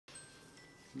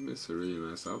It's a really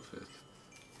nice outfit.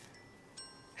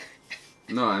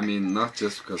 No, I mean not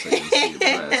just because I can see your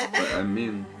breast, but I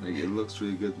mean like it looks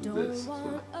really good with this. So.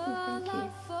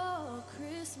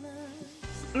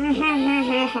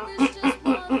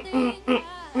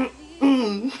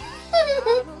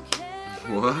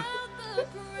 What?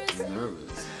 You're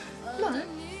nervous. No.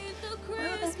 Why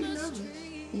would I be nervous?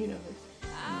 You nervous?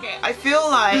 Okay, I feel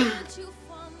like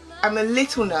I'm a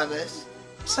little nervous.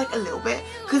 Just like a little bit.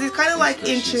 Because it's kind of like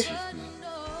she's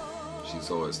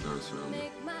always nervous around me.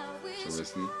 So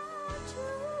listening.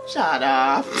 Shut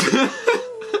up.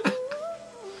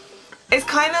 It's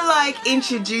kind of like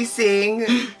introducing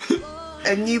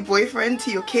a new boyfriend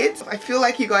to your kids. I feel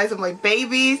like you guys are my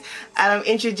babies and I'm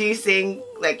introducing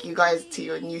like you guys to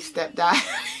your new stepdad.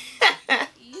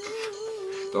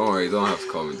 Don't worry, you don't have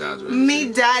to call me dad. Right?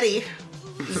 Me daddy.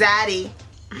 Zaddy.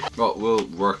 Well, we'll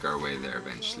work our way there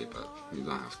eventually, but you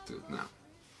don't have to now.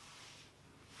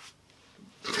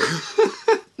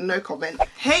 No comment.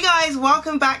 Hey guys,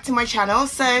 welcome back to my channel.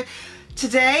 So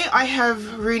today I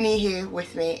have Rooney here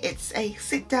with me. It's a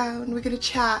sit down, we're gonna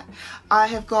chat. I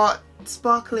have got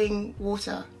sparkling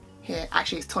water here.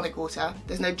 Actually it's tonic water,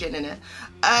 there's no gin in it.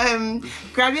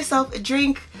 Grab yourself a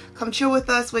drink, come chill with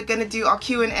us. We're gonna do our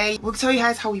Q&A. We'll tell you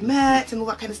guys how we met and all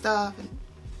that kind of stuff. And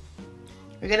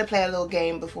we're gonna play a little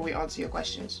game before we answer your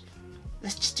questions.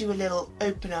 Let's just do a little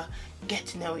opener, get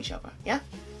to know each other, yeah?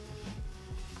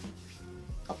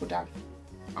 Up or down?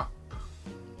 Up.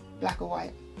 Black or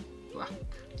white? Black.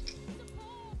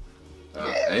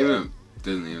 I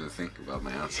didn't even think about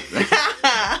my answer there.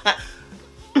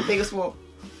 Big or small?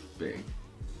 Big.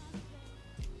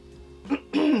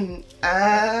 Important.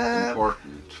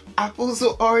 Apples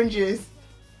or oranges?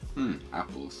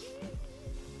 Apples.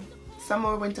 Summer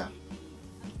or winter?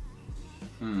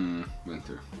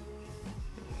 Winter.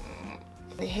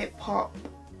 Hip hop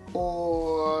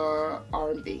or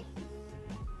R&B?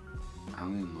 I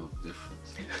don't even know the difference.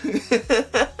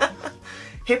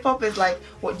 Hip hop is like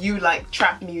what you like,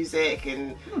 trap music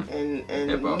and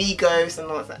Migos and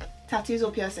all that. Tattoos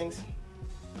or piercings?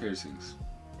 Piercings.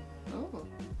 Oh,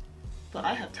 but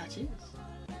I have tattoos.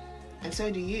 And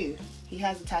so do you. He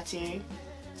has a tattoo.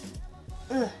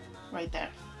 Right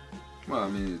there. Well, I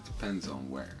mean, it depends on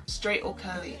where. Straight or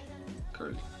curly?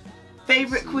 Curly.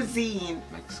 Favorite cuisine?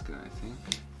 Mexican, I think.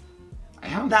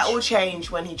 That will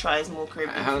change when he tries more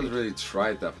Caribbean I haven't food. really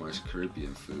tried that much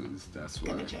Caribbean foods, that's why.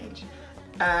 Gonna change.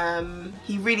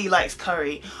 He really likes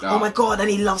curry. Oh my god, and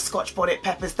he loves Scotch bonnet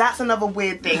peppers. That's another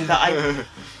weird thing that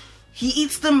he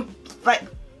eats them like,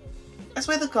 I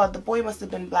swear to God, the boy must have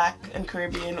been black and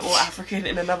Caribbean or African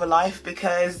in another life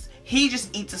because he just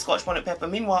eats a Scotch bonnet pepper.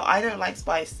 Meanwhile, I don't like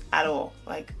spice at all.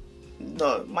 Like,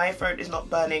 no, my throat is not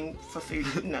burning for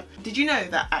food, no. Did you know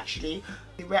that actually,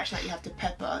 the reaction that you have to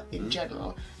pepper in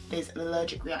general is an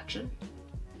allergic reaction?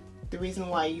 The reason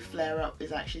why you flare up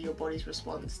is actually your body's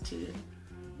response to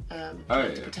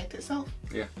trying to protect itself.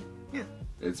 Yeah. Yeah.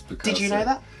 It's because Did you know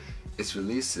that? It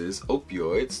releases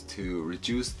opioids to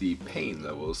reduce the pain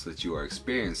levels that you are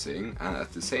experiencing, and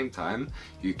at the same time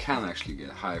you can actually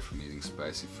get high from eating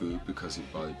spicy food because your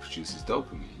body produces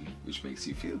dopamine, which makes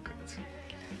you feel good.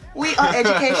 We are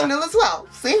educational as well,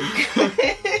 see?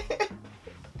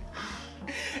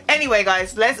 Anyway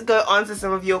guys, let's go on to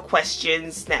some of your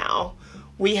questions now.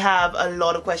 We have a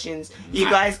lot of questions. You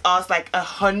guys asked like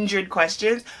 100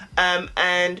 questions,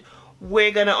 and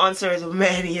we're gonna answer as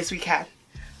many as we can.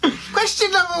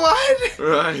 Question number 1.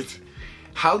 Right.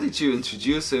 How did you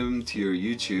introduce him to your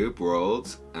YouTube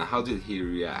world, and how did he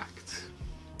react?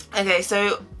 Okay,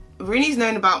 so Rooney's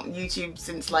known about YouTube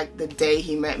since like the day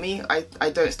he met me.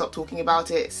 I don't stop talking about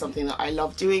it. It's something that I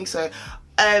love doing. So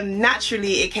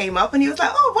naturally it came up and he was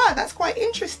like, oh wow, that's quite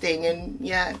interesting. And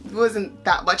yeah, it wasn't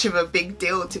that much of a big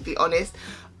deal, to be honest.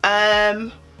 I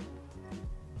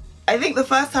think the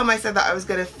first time I said that I was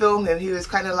going to film him, he was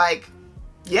kind of like,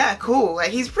 yeah, cool. Like,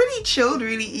 he's pretty chilled,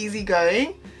 really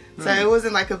easygoing. So it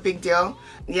wasn't like a big deal.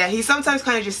 Yeah, he sometimes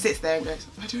kind of just sits there and goes,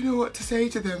 I don't know what to say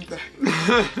to them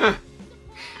though.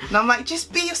 And I'm like,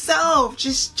 just be yourself,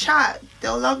 just chat,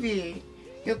 they'll love you,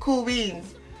 you're cool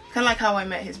beans. Kind of like how I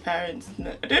met his parents.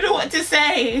 No, I don't know what to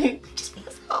say, just be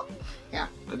yourself. Yeah.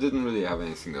 I didn't really have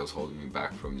anything that was holding me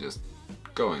back from just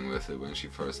going with it when she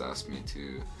first asked me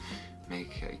to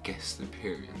make a guest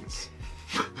appearance.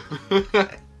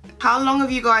 How long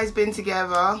have you guys been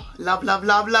together? Love, love,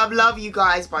 love, love, love you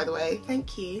guys, by the way.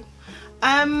 Thank you.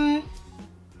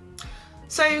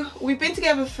 So we've been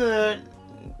together for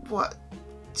what,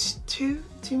 two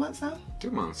months now? 2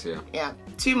 months, yeah. Yeah,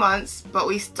 2 months, but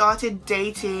we started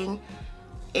dating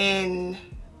in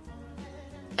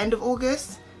end of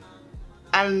August.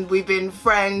 and we've been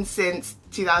friends since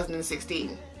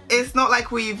 2016. It's not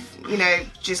like we've, you know,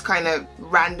 just kind of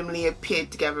randomly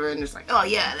appeared together and it's like, oh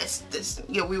yeah, let's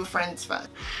yeah, we were friends first.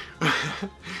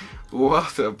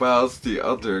 What about the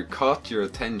other caught your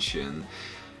attention?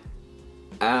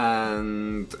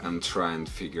 And I'm trying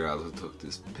to figure out who took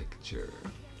this picture.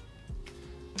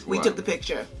 We took the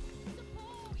picture.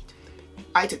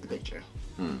 I took the picture.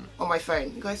 On my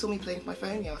phone. You guys saw me playing with my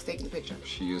phone? Yeah, I was taking the picture.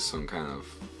 She used some kind of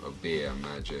Obia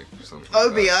magic or something.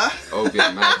 Obia?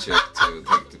 Obia magic to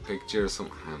take the picture.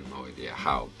 I have no idea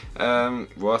how.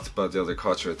 What about the other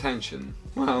caught your attention?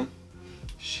 Well,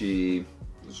 she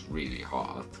was really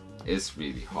hot. It's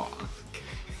really hot.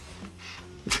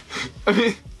 I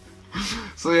mean,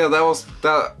 so yeah,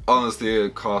 that honestly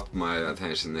caught my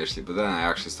attention initially, but then I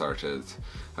actually started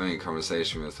having a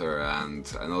conversation with her,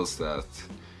 and I noticed that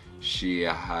she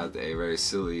had a very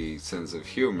silly sense of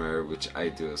humor, which I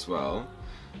do as well,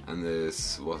 and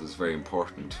this what is very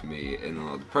important to me in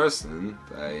another person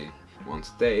that I want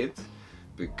to date,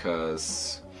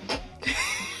 because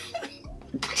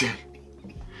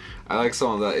I like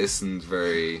someone that isn't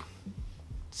very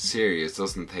serious,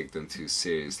 doesn't take them too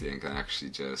seriously, and can actually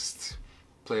just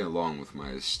play along with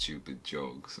my stupid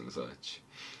jokes and such.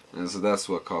 And so that's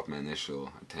what caught my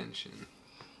initial attention.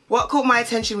 What caught my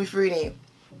attention with Rooney?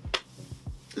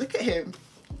 Look at him.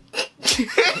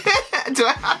 Do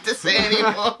I have to say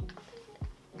anymore?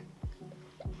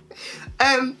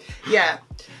 Yeah.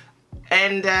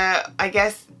 And I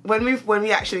guess when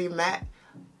we actually met,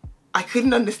 I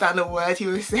couldn't understand a word he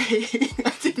was saying.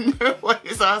 I didn't know what he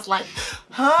was. So I was like,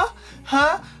 huh?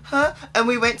 And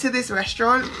we went to this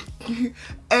restaurant,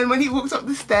 and when he walked up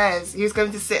the stairs, he was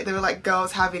going to sit, there were like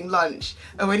girls having lunch,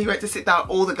 and when he went to sit down,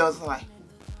 all the girls were like,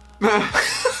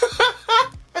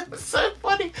 it was so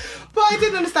funny. But I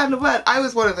didn't understand the word. I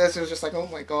was one of those who was just like, oh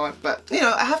my god. But, you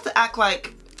know, I have to act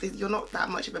like you're not that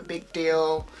much of a big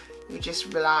deal. You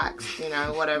just relax, you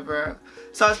know, whatever.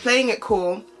 So I was playing it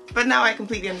cool. But now I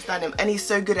completely understand him, and he's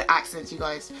so good at accents, you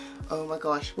guys. Oh my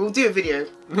gosh. We'll do a video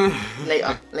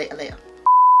later.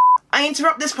 I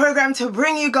interrupt this program to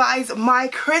bring you guys my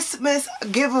Christmas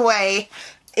giveaway.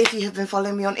 If you have been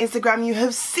following me on Instagram, you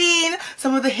have seen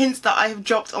some of the hints that I have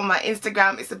dropped on my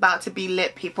Instagram. It's about to be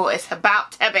lit, people. It's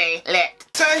about to be lit.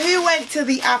 So who went to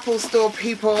the Apple store,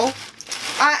 people?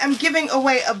 I am giving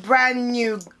away a brand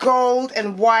new gold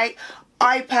and white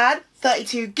iPad,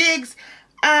 32 gigs.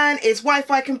 And it's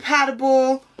Wi-Fi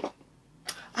compatible.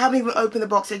 I haven't even opened the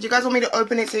box yet. Do you guys want me to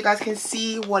open it so you guys can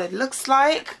see what it looks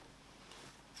like?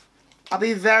 I'll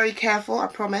be very careful, I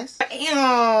promise.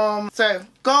 So,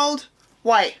 gold,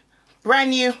 white,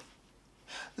 brand new.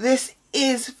 This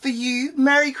is for you.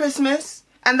 Merry Christmas.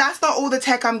 And that's not all the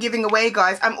tech I'm giving away,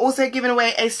 guys. I'm also giving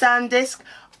away a SanDisk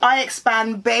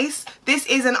iXpand base. This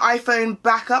is an iPhone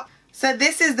backup. So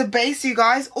this is the base, you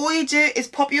guys. All you do is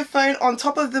pop your phone on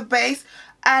top of the base,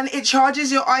 and it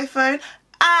charges your iPhone,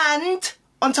 and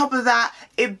on top of that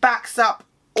it backs up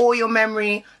all your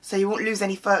memory so you won't lose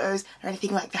any photos or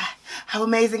anything like that. How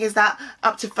amazing is that?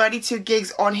 Up to 32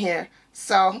 gigs on here.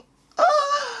 So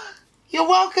you're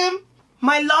welcome.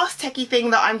 My last techie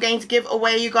thing that I'm going to give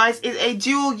away, you guys, is a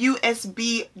dual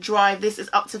USB drive. This is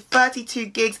up to 32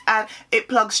 gigs and it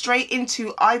plugs straight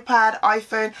into iPad,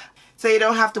 iPhone. So you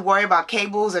don't have to worry about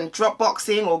cables and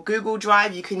Dropboxing or Google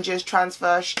Drive. You can just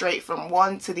transfer straight from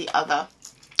one to the other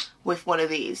with one of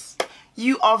these.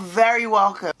 You are very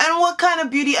welcome. And what kind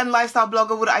of beauty and lifestyle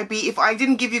blogger would I be if I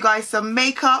didn't give you guys some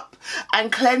makeup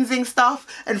and cleansing stuff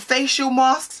and facial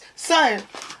masks? So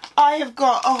I have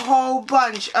got a whole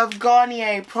bunch of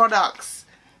Garnier products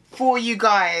for you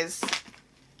guys.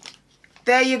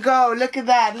 There you go. Look at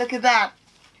that. Look at that.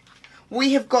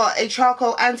 We have got a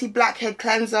charcoal anti-blackhead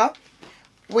cleanser.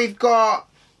 We've got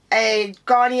a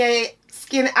Garnier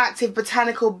Skin Active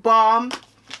Botanical Balm.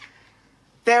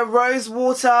 Their Rose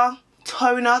Water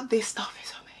Toner. This stuff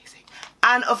is amazing.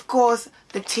 And of course,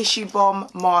 the Tissue Bomb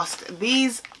Mask.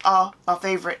 These are my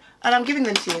favourite. And I'm giving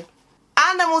them to you.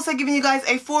 And I'm also giving you guys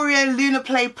a Foreo Lunar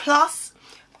Play Plus.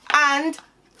 And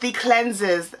the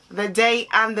cleansers. The day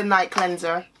and the night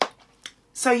cleanser.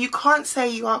 So you can't say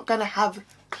you aren't going to have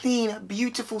clean,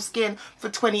 beautiful skin for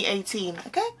 2018,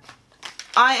 okay?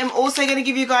 I am also going to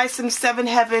give you guys some 7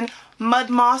 Heaven mud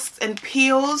masks and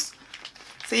peels,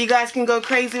 so you guys can go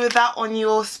crazy with that on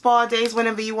your spa days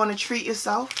whenever you want to treat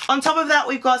yourself. On top of that,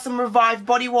 we've got some Revive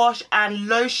body wash and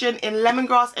lotion in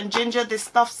lemongrass and ginger. This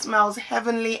stuff smells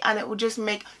heavenly and it will just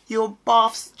make your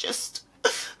baths just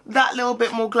that little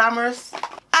bit more glamorous.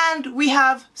 And we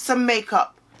have some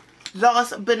makeup,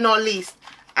 last but not least.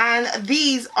 And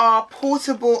these are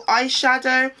portable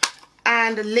eyeshadow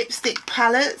and lipstick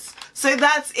palettes. So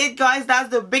that's it, guys. That's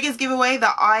the biggest giveaway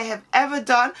that I have ever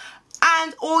done.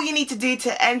 And all you need to do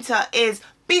to enter is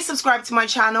be subscribed to my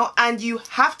channel, and you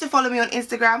have to follow me on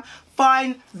Instagram.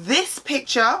 Find this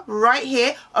picture right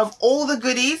here of all the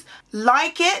goodies,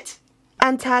 like it,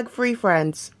 and tag 3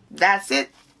 friends. That's it.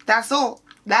 That's all.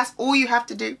 That's all you have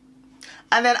to do.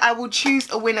 And then I will choose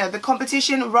a winner. The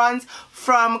competition runs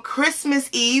from Christmas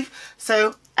Eve,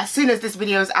 so as soon as this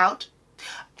video is out,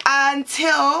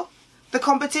 until the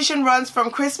competition runs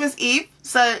from Christmas Eve,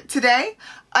 so today,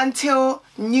 until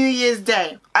New Year's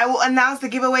Day. I will announce the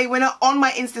giveaway winner on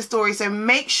my Insta story, so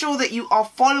make sure that you are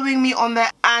following me on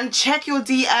there and check your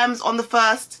DMs on the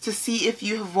 1st to see if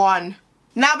you have won.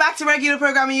 Now back to regular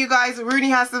programming, you guys. Rooney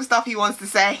has some stuff he wants to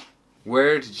say.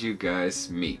 Where did you guys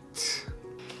meet?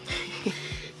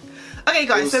 Okay,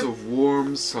 guys. It was a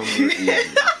warm summer evening.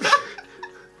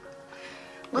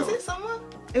 Was it summer?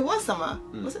 It was summer.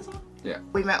 Was it summer? Yeah.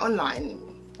 We met online.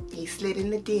 He slid in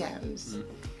the DMs.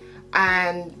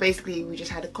 And basically we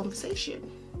just had a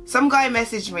conversation. Some guy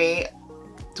messaged me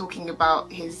talking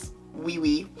about his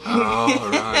wee-wee. Oh,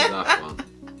 right, that one.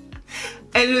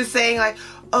 And he was saying like,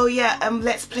 oh yeah,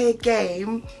 let's play a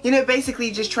game. You know,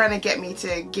 basically just trying to get me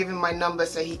to give him my number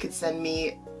so he could send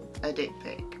me a dick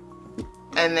pic.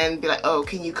 And then be like, oh,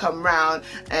 can you come round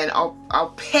and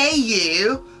I'll pay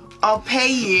you. I'll pay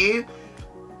you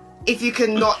if you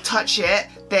can not touch it,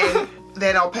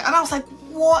 then I'll pay. And I was like,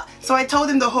 what? So I told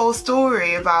him the whole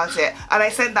story about it, and I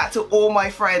sent that to all my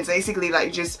friends, basically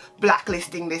like just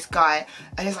blacklisting this guy.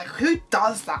 And he's like, who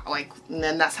does that? Like, and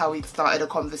then that's how we started a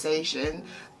conversation.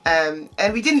 And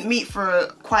we didn't meet for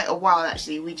quite a while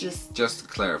actually. We just to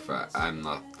clarify, I'm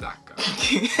not that guy.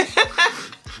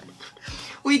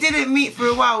 We didn't meet for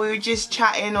a while. We were just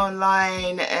chatting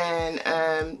online,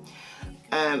 and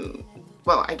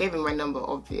well, I gave him my number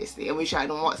obviously, and we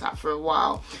chatted on WhatsApp for a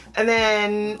while, and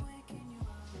then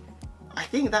I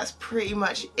think that's pretty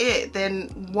much it.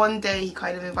 Then one day he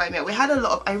kind of invited me out. We had a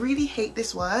lot of, I really hate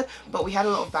this word, but we had a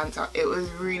lot of banter. It was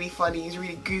really funny. He was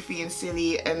really goofy and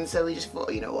silly, and so we just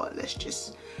thought, you know what, let's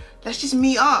just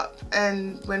meet up.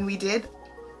 And when we did,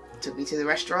 took me to the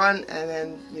restaurant, and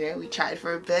then, you know, we chatted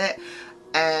for a bit,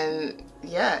 and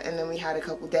yeah, and then we had a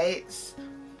couple dates.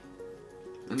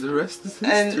 And the rest is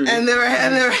history. And the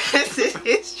rest is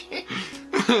history.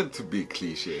 To be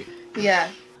cliche. Yeah.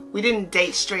 We didn't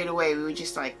date straight away. We would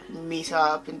just like meet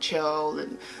up and chill,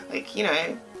 and like, you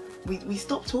know, we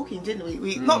stopped talking, didn't we?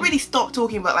 We not really stopped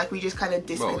talking, but like we just kind of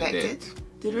disconnected. Well,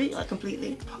 we did we? Like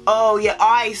completely? Oh yeah,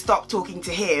 I stopped talking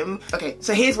to him. Okay,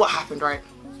 so here's what happened, right?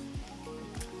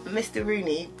 Mr.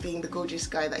 Rooney, being the gorgeous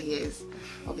guy that he is,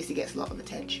 obviously gets a lot of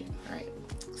attention, right?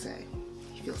 So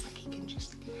he feels like he can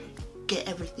just get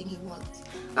everything he wants.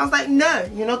 And I was like, no,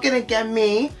 you're not gonna get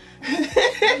me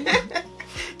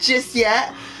just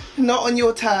yet, not on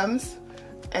your terms.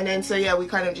 And then so yeah, we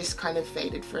kind of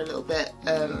faded for a little bit.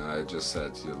 I just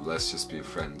said, let's just be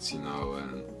friends, you know.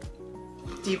 And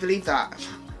do you believe that?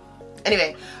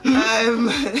 Anyway,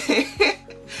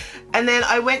 and then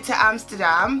I went to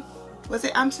Amsterdam. Was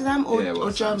it Amsterdam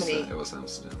or Germany? It was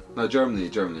Amsterdam. No, Germany,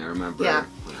 I remember. Yeah.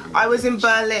 I was in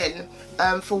Berlin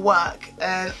for work,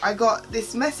 and I got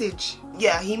this message.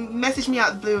 Yeah, he messaged me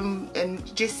out of the blue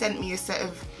and just sent me a set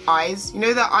of eyes. You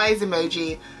know that eyes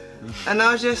emoji? And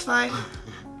I was just like,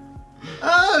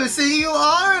 oh, so you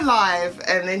are alive.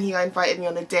 And then he invited me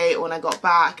on a date when I got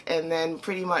back, and then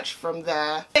pretty much from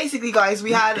there. Basically, guys,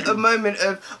 we had a moment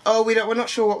of, oh, we're not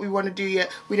sure what we want to do yet.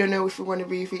 We don't know if we want to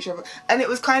be with each other. And it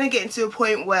was kind of getting to a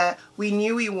point where we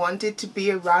knew we wanted to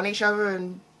be around each other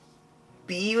and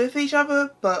be with each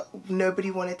other, but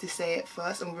nobody wanted to say it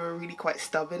first, and we were really quite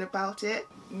stubborn about it.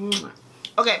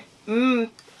 Okay,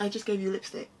 I just gave you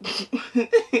lipstick.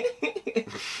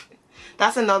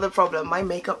 That's another problem. My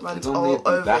makeup runs all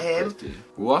over him.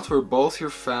 What were both your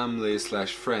family /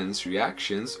 friends'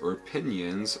 reactions or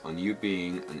opinions on you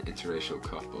being an interracial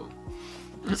couple?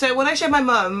 So when I showed my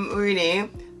mum Rooney,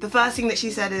 the first thing that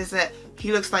she said is that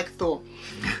he looks like Thor.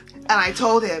 And I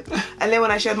told him. And then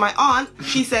when I showed my aunt,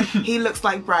 she said he looks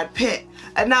like Brad Pitt.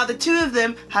 And now the two of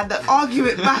them had the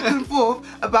argument back and forth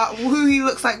about who he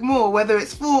looks like more, whether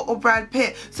it's Thor or Brad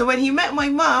Pitt. So when he met my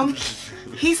mum,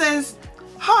 he says,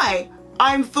 hi,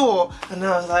 I'm Thor. And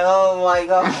I was like, oh my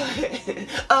god.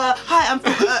 Hi, I'm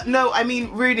Thor. No, I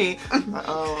mean Rooney. Like,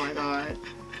 oh my god.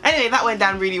 Anyway, that went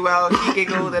down really well. He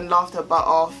giggled and laughed her butt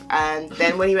off. And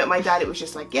then when he met my dad, it was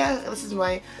just like, yeah, this is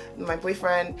my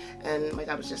boyfriend. And my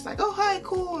dad was just like, oh, hi,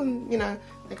 cool. And, you know,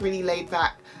 like really laid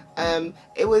back.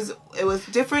 It was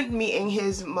different meeting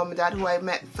his mum and dad, who I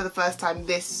met for the first time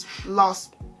this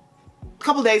last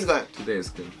couple days ago. 2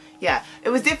 days ago. Yeah, it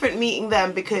was different meeting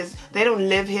them because they don't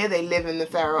live here, they live in the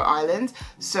Faroe Islands.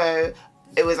 So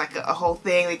it was like a whole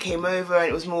thing. They came over and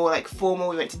it was more like formal.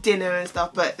 We went to dinner and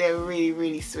stuff, but they were really,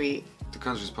 really sweet. The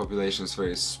country's population is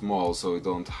very small, so we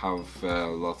don't have a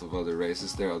lot of other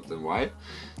races there other than white.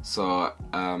 So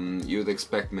you would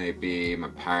expect maybe my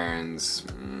parents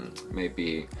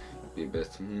maybe be a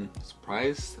bit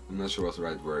surprised. I'm not sure what the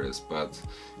right word is, but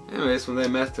anyways, when they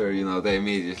met her, you know, they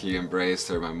immediately embraced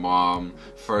her. My mom,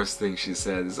 first thing she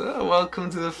said is, "Oh, welcome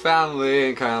to the family,"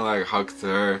 and kind of like hugged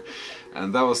her.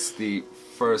 And that was the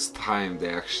first time they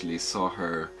actually saw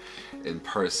her in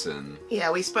person. Yeah,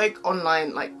 we spoke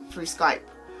online, like through Skype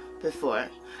before,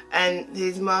 and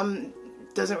his mum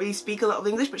doesn't really speak a lot of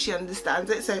English, but she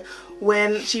understands it. So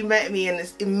when she met me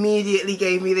and immediately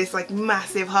gave me this like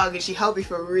massive hug, and she held me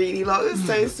for really long, it was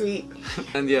so sweet.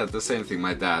 And yeah, the same thing,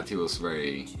 my dad, he was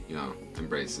very, you know,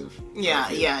 embracive. Yeah.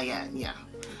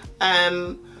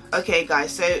 Okay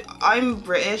guys, so I'm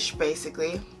British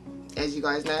basically, as you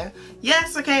guys know.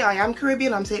 Yes, okay, I am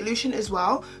Caribbean, I'm St. Lucian as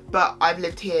well, but I've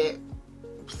lived here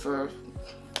for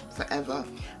forever,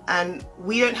 and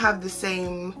we don't have the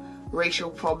same racial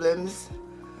problems.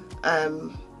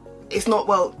 It's not,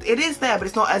 well, it is there, but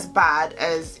it's not as bad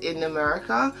as in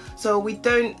America. So we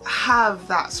don't have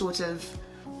that sort of,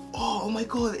 oh my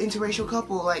god, interracial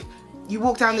couple. Like, you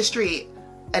walk down the street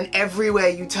and everywhere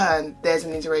you turn there's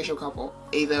an interracial couple,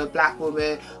 either a black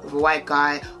woman with a white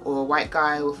guy, or a white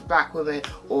guy with a black woman,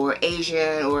 or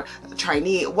Asian, or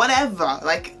Chinese, whatever.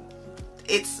 Like,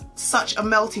 it's such a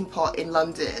melting pot in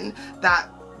London that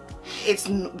it's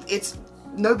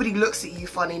nobody looks at you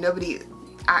funny, nobody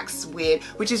acts weird,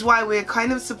 which is why we're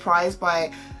kind of surprised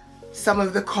by some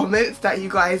of the comments that you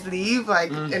guys leave,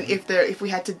 like, and if we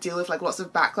had to deal with like lots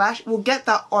of backlash. We'll get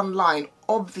that online,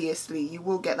 obviously you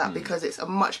will get that, because it's a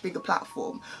much bigger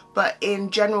platform, but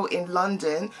in general in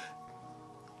London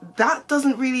that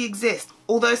doesn't really exist.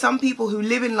 Although some people who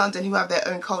live in London who have their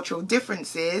own cultural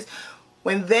differences,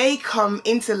 when they come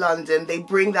into London they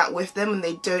bring that with them, and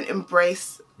they don't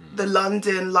embrace the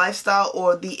London lifestyle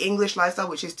or the English lifestyle,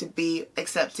 which is to be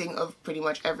accepting of pretty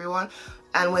much everyone.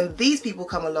 And when these people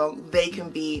come along, they can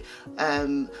be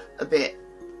a bit,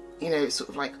 you know, sort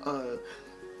of like, oh,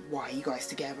 why are you guys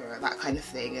together, that kind of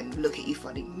thing, and look at you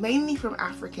funny. Mainly from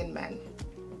African men,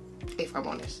 if I'm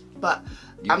honest. But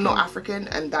I'm not African,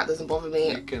 and that doesn't bother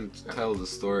me. You can tell the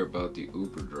story about the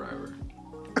Uber driver.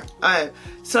 Oh,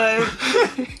 so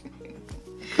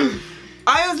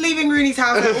I was leaving Rooney's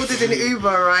house, I ordered an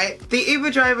Uber, right? The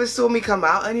Uber driver saw me come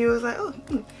out and he was like, oh.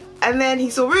 And then he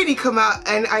saw Rooney come out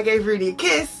and I gave Rooney a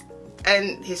kiss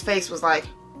and his face was like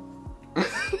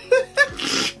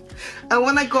and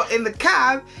when I got in the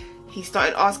cab, he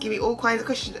started asking me all kinds of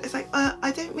questions. It's like,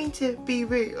 I don't mean to be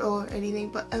rude or anything,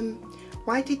 but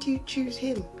why did you choose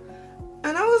him?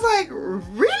 And I was like,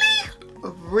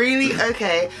 really?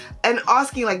 Okay. And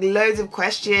asking like loads of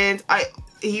questions.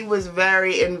 He was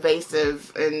very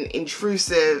invasive and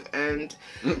intrusive, and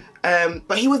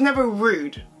but he was never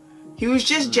rude. He was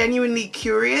just genuinely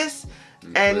curious.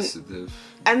 And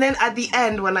then at the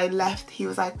end when I left, he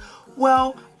was like,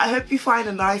 well, I hope you find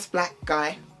a nice black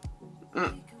guy. Who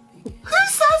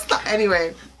says that?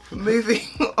 Anyway, moving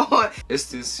on. Is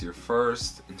this your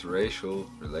first interracial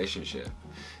relationship?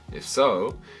 If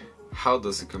so, how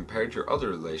does it compare to your other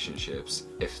relationships,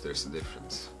 if there's a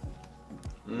difference?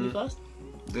 You first?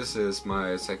 This is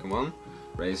my second one.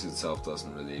 Race itself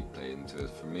doesn't really play into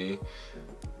it for me.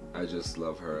 I just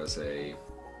love her as a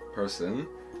person.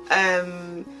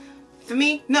 For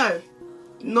me, no.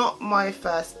 Not my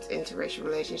first interracial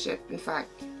relationship. In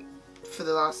fact, for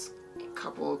the last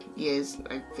couple of years,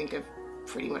 I think I've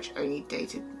pretty much only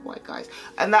dated white guys.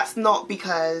 And that's not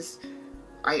because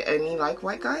I only like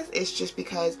white guys. It's just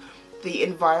because the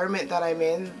environment that I'm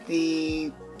in,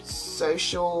 the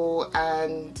social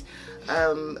and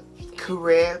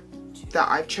career that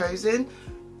I've chosen,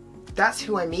 that's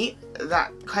who I meet.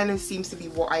 That kind of seems to be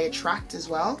what I attract as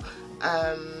well.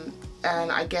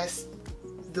 And I guess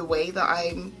the way that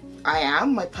I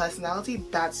am, my personality,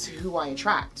 that's who I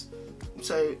attract.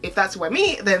 So if that's who I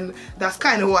meet, then that's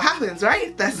kind of what happens,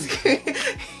 right? That's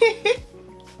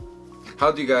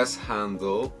How do you guys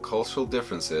handle cultural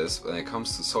differences when it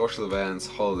comes to social events,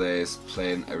 holidays,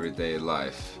 plain everyday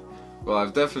life? Well,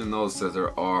 I've definitely noticed that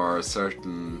there are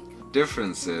certain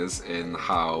differences in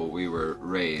how we were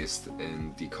raised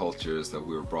in the cultures that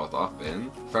we were brought up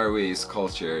in. Faroese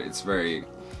culture, it's very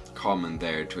common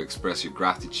there to express your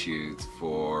gratitude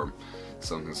for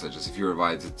something, such as if you're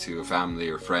invited to a family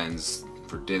or friends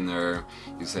for dinner,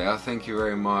 you say, oh, thank you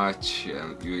very much,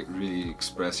 and you really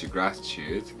express your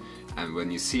gratitude. and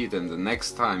when you see them the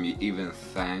next time, you even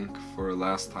thank for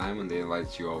last time when they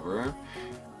invite you over.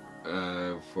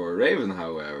 For Raven,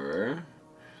 however,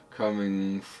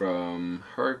 coming from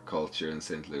her culture in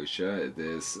St. Lucia, it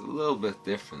is a little bit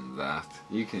different. That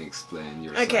you can explain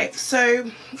your Okay, side.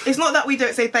 so it's not that we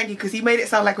don't say thank you, because he made it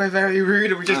sound like we're very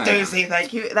rude and we just don't say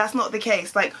thank you. That's not the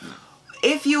case. Like,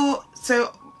 if you're,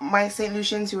 so my St.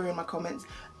 Lucians who are in my comments,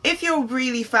 if you're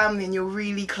really family and you're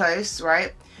really close,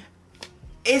 right,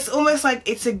 it's almost like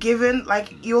it's a given,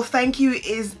 like your thank you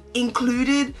is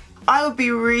included. I would be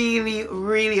really,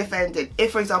 really offended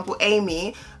if, for example,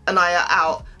 Amy and I are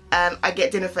out and I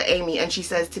get dinner for Amy and she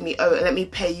says to me, oh, let me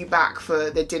pay you back for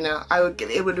the dinner.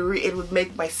 It would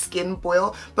make my skin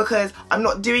boil, because I'm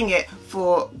not doing it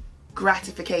for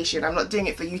gratification. I'm not doing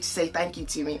it for you to say thank you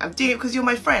to me. I'm doing it because you're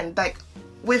my friend. Like,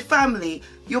 we're family.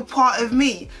 You're part of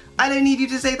me. I don't need you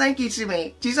to say thank you to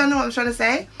me. Do you know what I'm trying to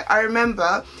say? I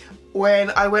remember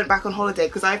when I went back on holiday,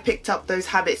 because I picked up those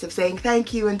habits of saying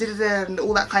thank you and da-da-da and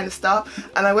all that kind of stuff,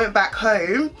 and I went back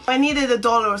home. I needed $1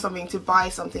 or something to buy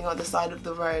something on the side of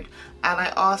the road, and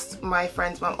I asked my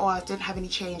friend's mum, oh, I didn't have any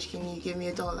change, can you give me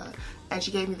 $1? And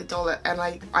she gave me the $1, and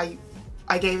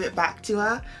I gave it back to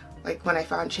her, like when I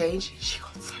found change. She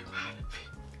got so mad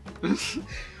at me.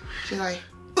 She's like,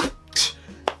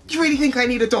 you really think I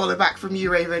need $1 back from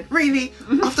you, Raven? Really?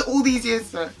 After all these years?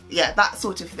 So, yeah, that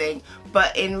sort of thing.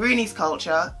 But in Rooney's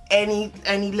culture, any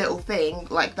little thing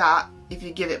like that, if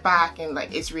you give it back and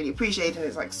like it's really appreciated and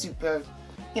it's like super,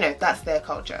 you know, that's their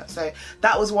culture. So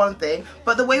that was one thing.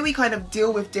 But the way we kind of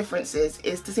deal with differences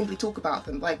is to simply talk about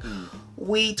them. Like,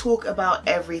 we talk about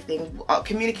everything. Our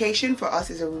communication for us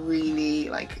is a really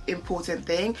like important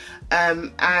thing.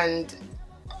 And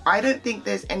I don't think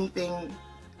there's anything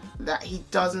that he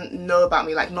doesn't know about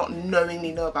me, like not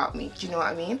knowingly know about me. Do you know what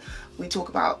I mean? We talk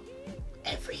about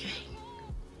everything.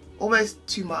 Almost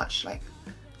too much, like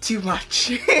too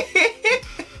much.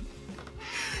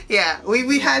 Yeah,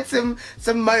 we had some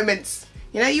moments.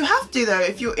 You know, you have to though.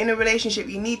 If you're in a relationship,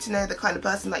 you need to know the kind of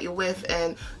person that you're with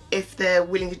and if they're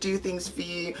willing to do things for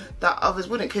you that others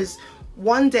wouldn't. Because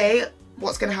one day,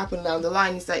 what's going to happen down the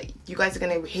line is that you guys are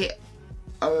going to hit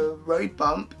a road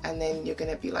bump and then you're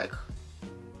going to be like,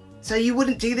 so you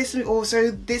wouldn't do this, or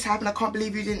so this happened, I can't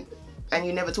believe you didn't, and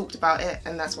you never talked about it,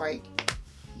 and that's why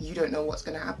you don't know what's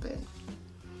going to happen.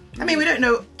 I mean, we don't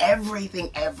know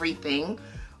everything.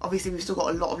 Obviously, we've still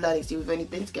got a lot of learning to do. We've only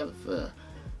been together for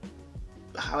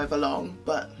however long,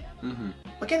 but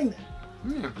we're getting there.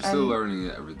 Yeah, we're still learning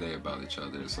every day about each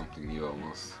other. Something new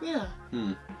almost. Yeah.